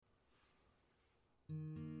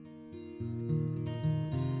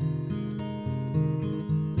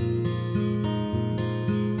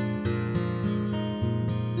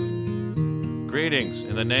Greetings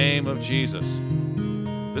in the name of Jesus.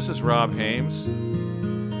 This is Rob Hames.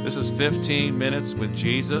 This is 15 Minutes with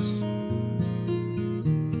Jesus.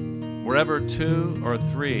 Wherever 2 or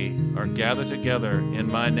 3 are gathered together in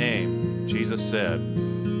my name, Jesus said,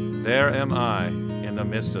 there am I in the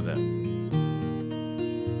midst of them.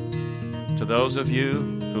 To those of you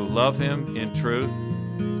who love him in truth,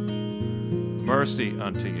 mercy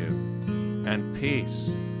unto you, and peace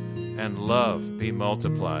and love be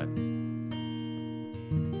multiplied.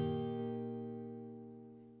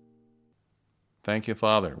 Thank you,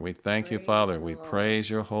 Father. We thank you, Father. We praise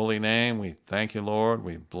your holy name. We thank you, Lord.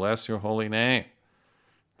 We bless your holy name.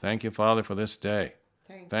 Thank you, Father, for this day.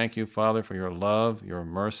 Thank you, Father, for your love, your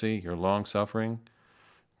mercy, your long-suffering.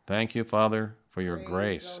 Thank you, Father, for your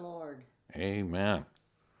grace. The Lord. Amen.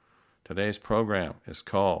 Today's program is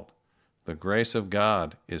called The Grace of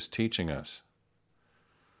God is Teaching Us.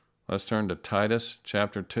 Let's turn to Titus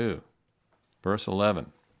chapter 2, verse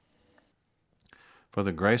 11. For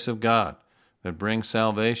the grace of God that brings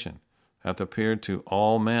salvation hath appeared to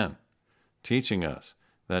all men, teaching us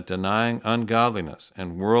that denying ungodliness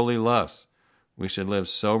and worldly lusts, we should live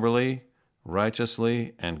soberly,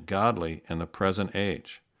 righteously, and godly in the present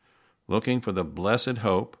age, looking for the blessed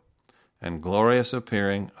hope and glorious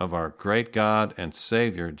appearing of our great God and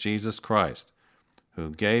Savior Jesus Christ,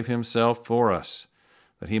 who gave himself for us,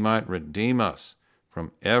 that he might redeem us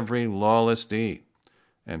from every lawless deed,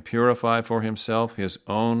 and purify for himself his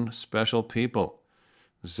own special people,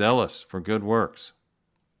 zealous for good works.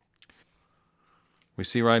 We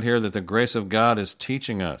see right here that the grace of God is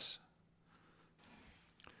teaching us.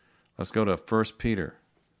 Let's go to 1 Peter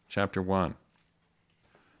chapter 1,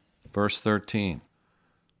 verse 13.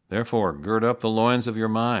 Therefore, gird up the loins of your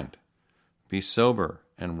mind, be sober,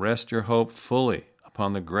 and rest your hope fully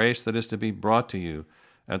upon the grace that is to be brought to you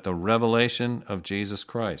at the revelation of Jesus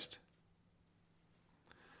Christ.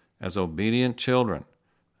 As obedient children,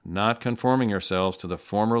 not conforming yourselves to the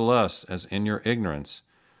former lusts as in your ignorance,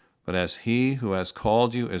 but as he who has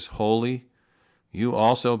called you is holy, you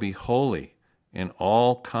also be holy in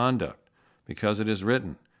all conduct, because it is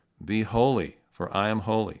written, be holy, for I am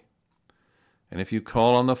holy. And if you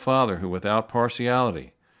call on the Father, who without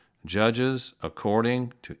partiality judges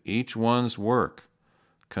according to each one's work,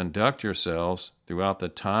 conduct yourselves throughout the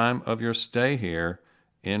time of your stay here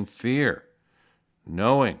in fear,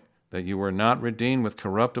 knowing that you were not redeemed with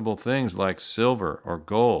corruptible things like silver or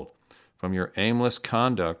gold from your aimless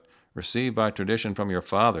conduct received by tradition from your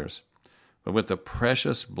fathers, but with the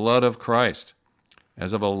precious blood of Christ,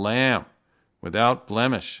 as of a lamb, without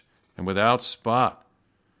blemish and without spot.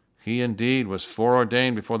 He indeed was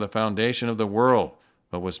foreordained before the foundation of the world,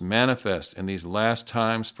 but was manifest in these last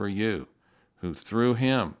times for you, who through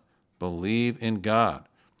him believe in God,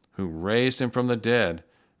 who raised him from the dead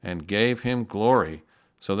and gave him glory,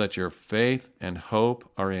 so that your faith and hope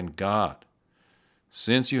are in God.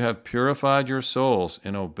 Since you have purified your souls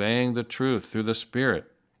in obeying the truth through the Spirit,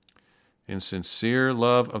 in sincere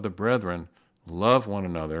love of the brethren, love one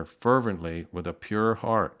another fervently with a pure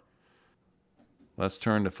heart. Let's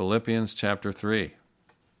turn to Philippians chapter 3,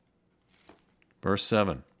 verse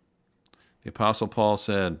 7. The Apostle Paul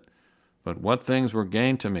said, but what things were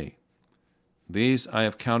gain to me? These I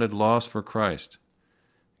have counted loss for Christ.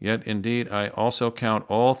 Yet indeed I also count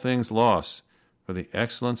all things loss for the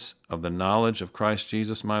excellence of the knowledge of Christ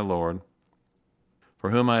Jesus my Lord, for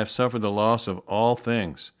whom I have suffered the loss of all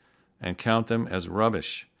things, and count them as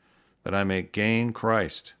rubbish, that I may gain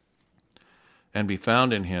Christ, and be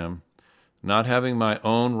found in him, not having my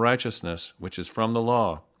own righteousness, which is from the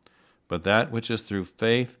law, but that which is through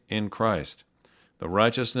faith in Christ, the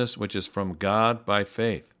righteousness which is from God by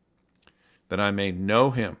faith, that I may know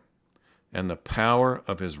him, and the power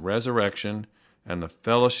of his resurrection, and the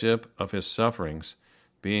fellowship of his sufferings,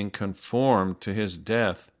 being conformed to his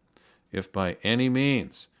death, if by any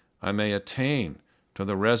means I may attain to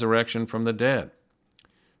the resurrection from the dead.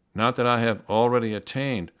 Not that I have already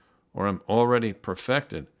attained, or am already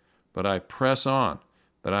perfected, but I press on,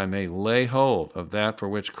 that I may lay hold of that for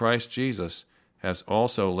which Christ Jesus has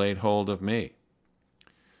also laid hold of me.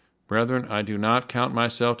 Brethren, I do not count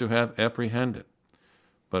myself to have apprehended,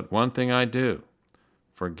 but one thing I do,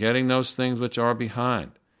 forgetting those things which are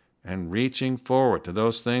behind, and reaching forward to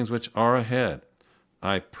those things which are ahead,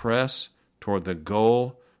 I press toward the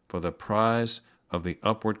goal for the prize of the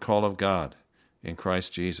upward call of God in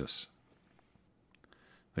Christ Jesus.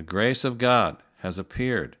 The grace of God has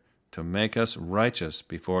appeared to make us righteous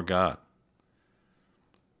before God.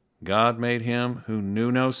 God made him who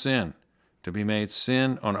knew no sin to be made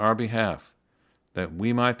sin on our behalf, that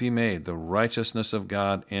we might be made the righteousness of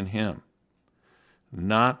God in him.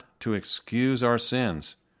 not to excuse our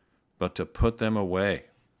sins, but to put them away.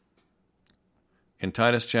 In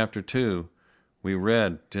Titus chapter 2, we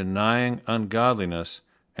read, denying ungodliness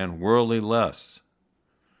and worldly lusts.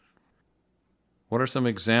 What are some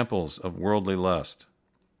examples of worldly lust?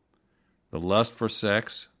 The lust for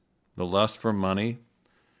sex, the lust for money,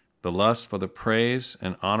 the lust for the praise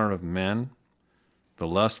and honor of men, the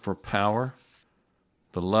lust for power,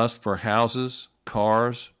 the lust for houses,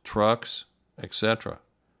 cars, trucks, etc.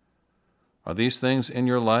 Are these things in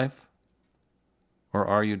your life, or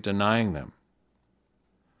are you denying them?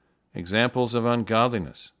 Examples of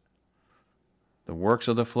ungodliness: the works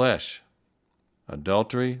of the flesh,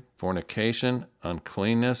 adultery, fornication,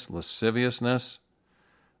 uncleanness, lasciviousness,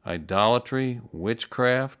 idolatry,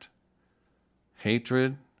 witchcraft,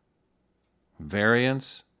 hatred,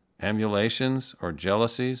 variance, emulations or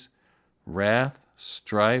jealousies, wrath,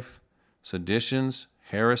 strife, seditions,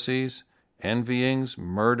 heresies, envyings,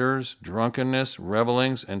 murders, drunkenness,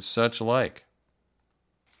 revellings, and such like.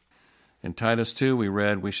 In Titus 2, we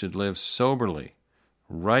read we should live soberly,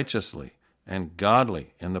 righteously, and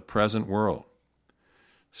godly in the present world.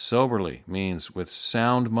 Soberly means with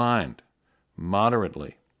sound mind,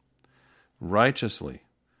 moderately. Righteously,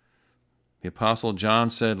 the Apostle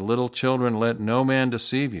John said, little children, let no man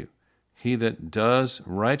deceive you. He that does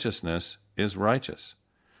righteousness is righteous.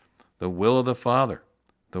 The will of the Father,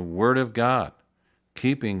 the Word of God,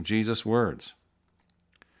 keeping Jesus' words.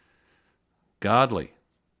 Godly.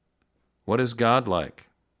 What is God like?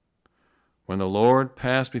 When the Lord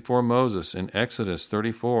passed before Moses in Exodus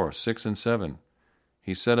 34, 6 and 7,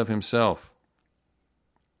 he said of himself,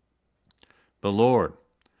 the Lord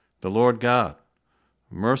God,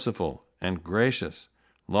 merciful and gracious,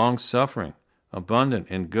 long-suffering, abundant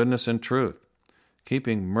in goodness and truth,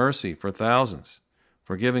 keeping mercy for thousands,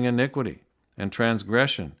 forgiving iniquity and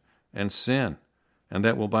transgression and sin, and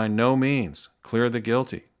that will by no means clear the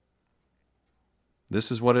guilty. This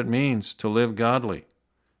is what it means to live godly.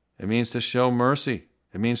 It means to show mercy.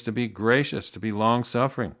 It means to be gracious, to be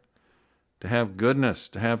long-suffering, to have goodness,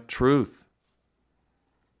 to have truth.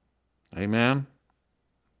 Amen?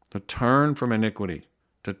 To turn from iniquity,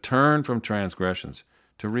 to turn from transgressions,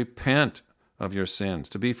 to repent of your sins,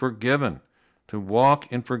 to be forgiven, to walk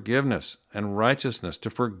in forgiveness and righteousness, to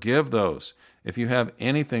forgive those. If you have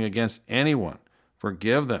anything against anyone,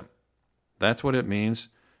 forgive them. That's what it means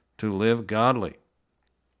to live godly.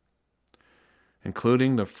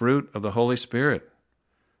 Including the fruit of the Holy Spirit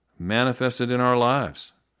manifested in our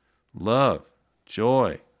lives: love,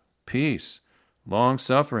 joy, peace,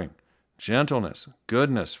 long-suffering, gentleness,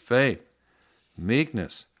 goodness, faith,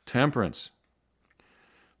 meekness, temperance.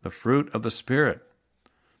 The fruit of the Spirit.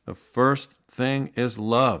 The first thing is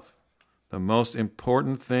love. The most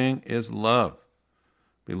important thing is love.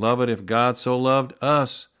 Beloved, if God so loved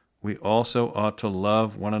us, we also ought to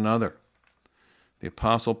love one another. The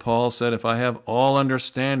Apostle Paul said, if I have all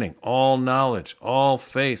understanding, all knowledge, all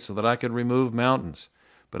faith, so that I could remove mountains,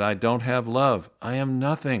 but I don't have love, I am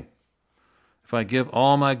nothing. If I give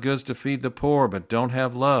all my goods to feed the poor, but don't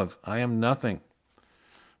have love, I am nothing.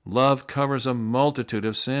 Love covers a multitude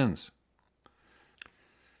of sins.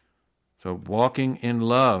 So walking in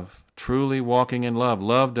love, truly walking in love,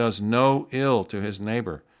 love does no ill to his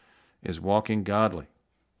neighbor, is walking godly,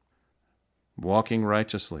 walking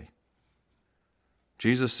righteously.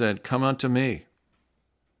 Jesus said, come unto me,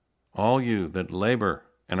 all you that labor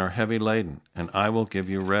and are heavy laden, and I will give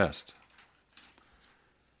you rest.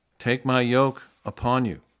 Take my yoke upon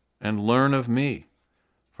you, and learn of me,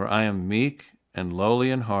 for I am meek and lowly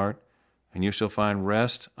in heart, and you shall find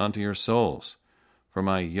rest unto your souls. For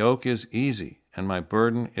my yoke is easy, and my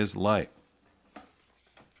burden is light.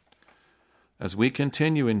 As we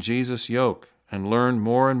continue in Jesus' yoke and learn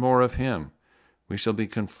more and more of him, we shall be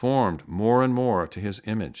conformed more and more to his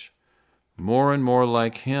image, more and more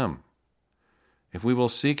like him. If we will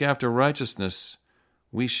seek after righteousness,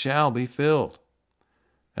 we shall be filled.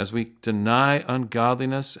 As we deny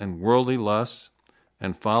ungodliness and worldly lusts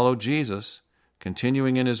and follow Jesus,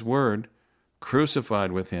 continuing in his word,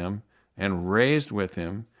 crucified with him and raised with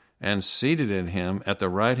him and seated in him at the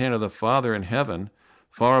right hand of the Father in heaven,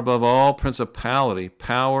 far above all principality,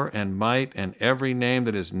 power, and might, and every name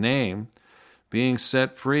that is named, being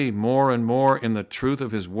set free more and more in the truth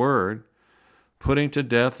of his word, putting to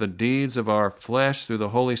death the deeds of our flesh through the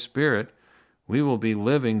Holy Spirit, we will be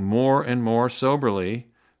living more and more soberly,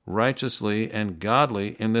 righteously, and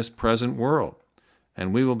godly in this present world.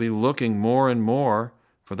 And we will be looking more and more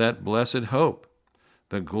for that blessed hope,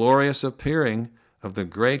 the glorious appearing of the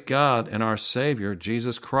great God and our Savior,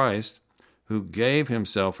 Jesus Christ, who gave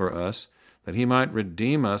himself for us, that he might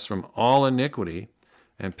redeem us from all iniquity,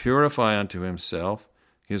 and purify unto himself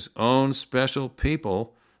his own special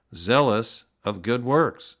people, zealous of good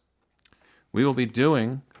works. We will be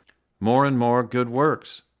doing more and more good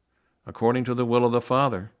works, according to the will of the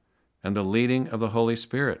Father and the leading of the Holy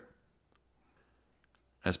Spirit.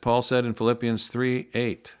 As Paul said in Philippians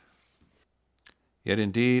 3:8, "Yet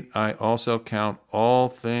indeed I also count all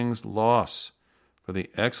things loss for the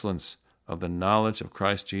excellence of the knowledge of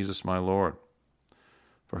Christ Jesus my Lord,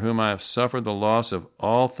 for whom I have suffered the loss of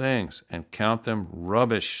all things, and count them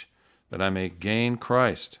rubbish, that I may gain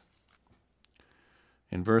Christ."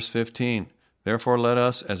 In verse 15, "Therefore let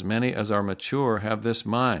us, as many as are mature, have this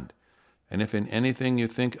mind, and if in anything you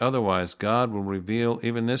think otherwise, God will reveal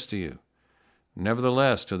even this to you.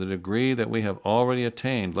 Nevertheless, to the degree that we have already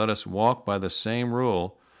attained, let us walk by the same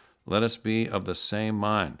rule, let us be of the same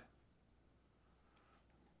mind.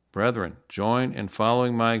 Brethren, join in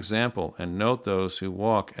following my example, and note those who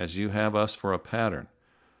walk as you have us for a pattern.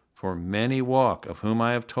 For many walk, of whom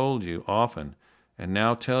I have told you often, and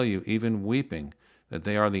now tell you, even weeping, that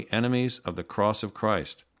they are the enemies of the cross of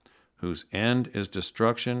Christ, whose end is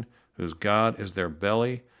destruction, whose God is their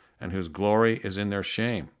belly, and whose glory is in their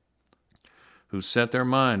shame, who set their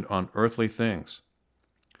mind on earthly things.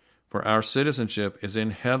 For our citizenship is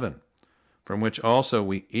in heaven, from which also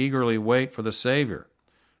we eagerly wait for the Savior,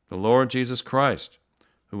 the Lord Jesus Christ,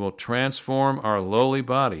 who will transform our lowly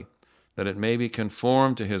body, that it may be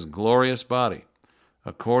conformed to his glorious body,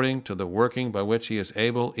 according to the working by which he is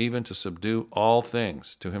able even to subdue all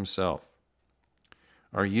things to himself."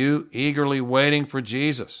 Are you eagerly waiting for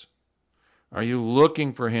Jesus? Are you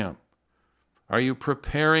looking for him? Are you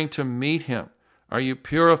preparing to meet him? Are you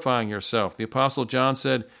purifying yourself? The Apostle John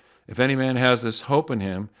said, "If any man has this hope in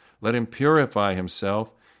him, let him purify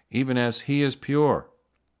himself, even as he is pure."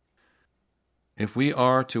 If we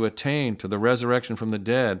are to attain to the resurrection from the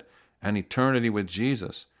dead and eternity with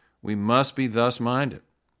Jesus, we must be thus minded.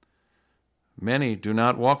 Many do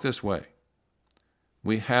not walk this way.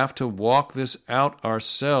 We have to walk this out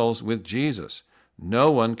ourselves with Jesus. No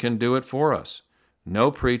one can do it for us.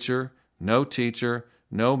 No preacher, no teacher,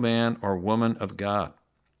 no man or woman of God.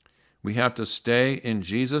 We have to stay in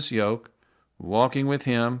Jesus' yoke, walking with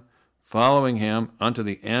him, following him unto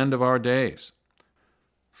the end of our days,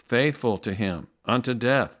 faithful to him unto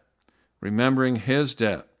death, remembering his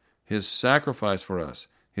death, his sacrifice for us,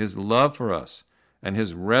 his love for us, and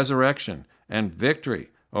his resurrection and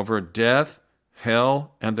victory over death,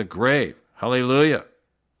 hell, and the grave. Hallelujah.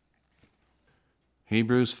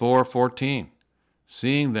 Hebrews 4:14,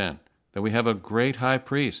 "Seeing then that we have a great high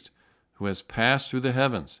priest who has passed through the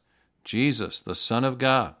heavens, Jesus, the Son of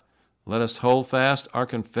God, let us hold fast our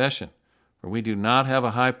confession, for we do not have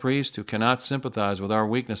a high priest who cannot sympathize with our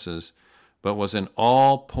weaknesses, but was in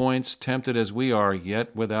all points tempted as we are,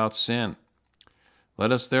 yet without sin.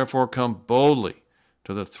 Let us therefore come boldly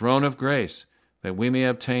to the throne of grace, that we may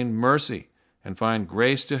obtain mercy and find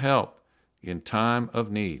grace to help in time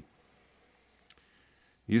of need."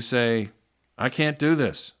 You say, "I can't do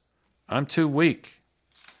this. I'm too weak."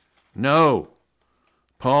 No.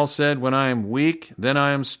 Paul said, "When I am weak, then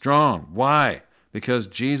I am strong." Why? Because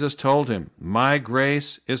Jesus told him, "My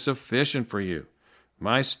grace is sufficient for you.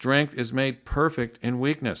 My strength is made perfect in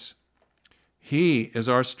weakness." He is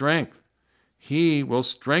our strength. He will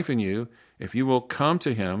strengthen you if you will come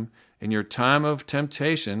to him in your time of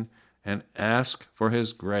temptation and ask for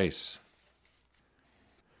his grace.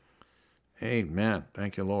 Amen.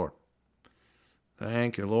 Thank you, Lord.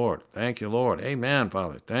 Thank you, Lord. Thank you, Lord. Amen,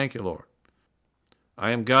 Father. Thank you, Lord. I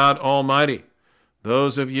am God Almighty.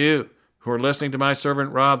 Those of you who are listening to my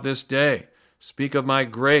servant Rob this day, speak of my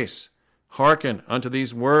grace. Hearken unto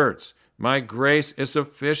these words. My grace is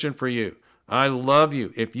sufficient for you. I love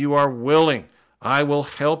you. If you are willing, I will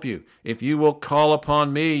help you. If you will call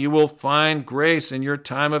upon me, you will find grace in your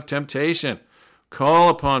time of temptation. Call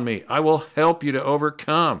upon me. I will help you to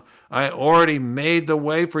overcome. I already made the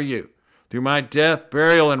way for you. Through my death,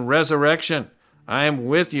 burial, and resurrection, I am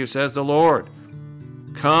with you, says the Lord.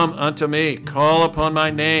 Come unto me, call upon my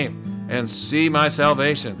name, and see my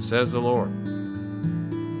salvation, says the Lord.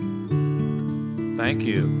 Thank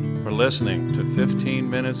you for listening to 15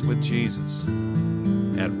 Minutes with Jesus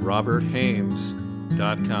at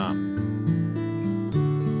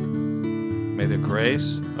roberthames.com. May the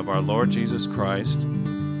grace of our Lord Jesus Christ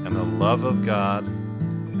and the love of God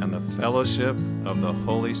and the fellowship of the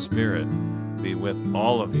Holy Spirit be with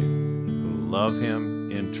all of you who love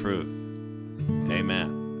him in truth.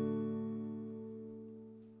 Amen.